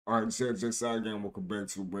Alright, this is JCRI again. Welcome back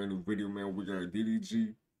to a brand new video, man. We got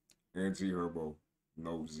DDG and Herbo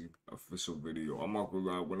Nosey official video. I'm not gonna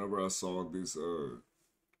lie, whenever I saw this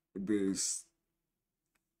this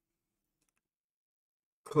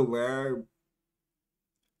collab,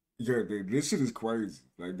 yeah, this shit is crazy.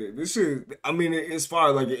 Like this shit, I mean, it's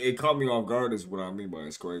fire. Like it caught me off guard. Is what I mean by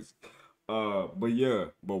it's crazy. But yeah,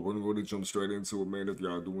 we're gonna go to jump straight into it, man. If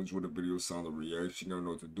y'all do enjoy the video, sound of reaction, you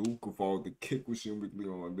know what to do. Go follow the Kick Machine Weekly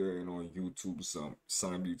on there and on YouTube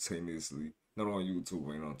simultaneously. Not on YouTube,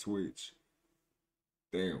 and on Twitch.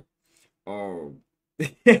 Damn.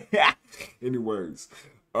 Anyways,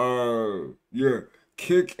 yeah,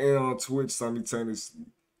 Kick and on Twitch simultaneously.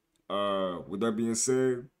 With that being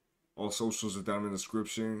said, all socials are down in the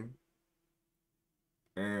description.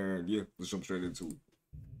 And yeah, let's jump straight into it.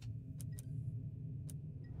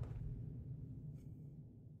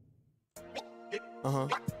 Yeah.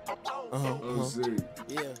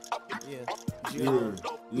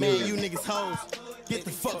 Man, you niggas hoes. Get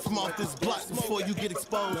the fuck from off this block before you get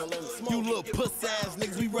exposed. You little puss ass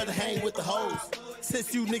niggas, we rather hang with the hoes.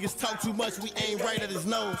 Since you niggas talk too much, we aim right at his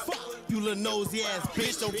nose. You little nosy ass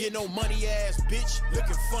bitch, don't get no money ass bitch.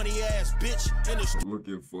 Looking funny ass bitch. In the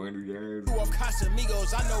looking funny ass. You off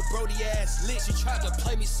Casamigos, I know Brody ass lit. She tried to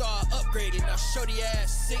play me, so I upgraded. Now shorty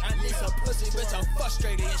ass sick. I need some pussy, bitch, I'm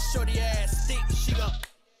frustrated. And shorty ass thick, she gon'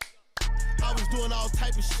 I was doing all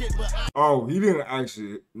type of shit, but oh, he didn't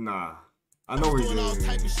actually. Nah, I know he did. All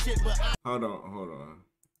type of shit, but hold on.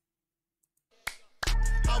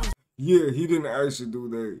 Yeah, he didn't actually do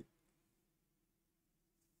that.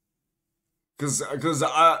 Cause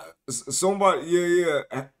somebody,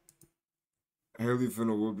 yeah. Haley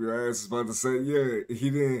finna whoop your ass. Is about to say, yeah, he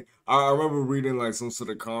didn't. I remember reading like some sort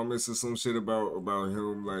of comments or some shit about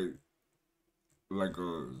him like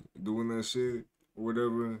doing that shit.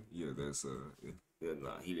 Whatever, yeah, that's yeah,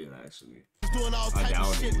 nah, he didn't actually. Doing all type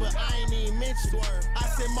of shit, but I ain't even mentioned. I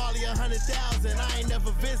said Molly 100,000, I ain't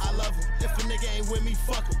never visit. I love him. If a nigga ain't with me,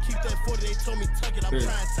 fuck him. Keep that 40, they told me tuck it. I'm trying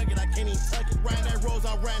to tuck it, I can't even tuck it. Riding that rose,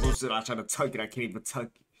 I ran it. Said I try to tuck it, I can't even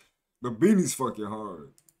tuck it. The beanie's fucking hard.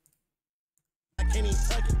 I can't even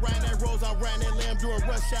tuck it. Riding that rose, I ran that lamb during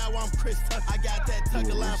rush hour. I'm Chris Tucker. I got that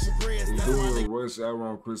tucker line from Grizz. That's doing rush hour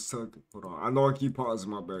on Chris Tucker. Hold on, I know I keep pausing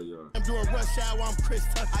my bad, y'all. I'm doing rush hour. I'm Chris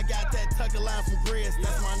Tucker. I got that tucker line from Grizz.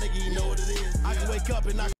 That's my nigga. You know what it is. I can wake up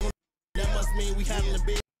and knock on. That must mean we handling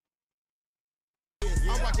big.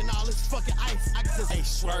 I'm rocking all this fucking ice. I can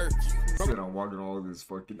just swerve. Said I'm walking all this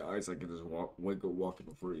fucking ice. I can just wake up walking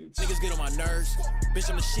the fridge. Niggas get on my nerves. Bitch,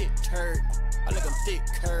 I'm the shit turd. I look them thick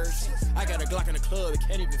curves. I got a Glock in the club. It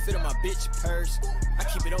can't even fit in my bitch purse. I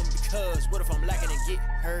keep it on because what if I'm lacking and get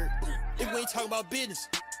hurt? If we ain't talking about business,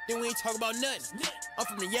 then we ain't talking about nothing. I'm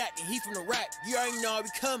from the yak and he from the rack. You already know I be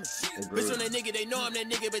coming. Bitch on that nigga, they know I'm that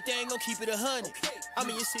nigga, but they ain't gonna keep it 100. I'm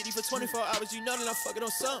in your city for 24 hours, you know that I'm fucking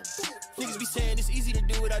on something. Niggas be saying it's easy to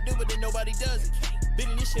do what I do, but then nobody does it.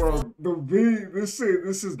 Bidding this shit. Bro, the beat, this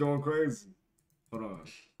is going crazy. Hold on.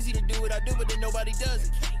 Easy to do what I do, but then nobody does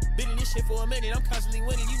it. Bidding this shit for a minute, I'm constantly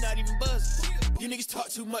winning, you not even buzzing. You niggas talk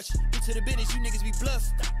too much, into the business, you niggas be bluff.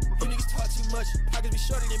 You niggas talk too much, pockets be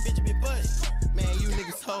shorter than Benjamin Button. Man, you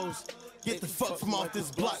niggas hoes. Get the fuck from off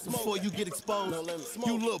this block before you get exposed.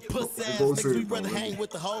 You little puss ass niggas, we rather hang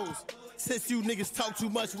with the hoes. Since you niggas talk too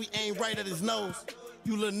much, we aim right at his nose.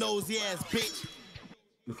 You little nosy ass bitch.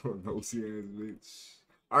 Nosy ass bitch.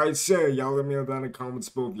 Alright, share. Y'all let me know down in the comments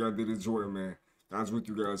below if y'all did enjoy it, man. Guys, with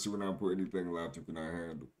you guys, see when I put anything live you cannot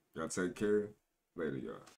handle. Y'all take care. Later, y'all.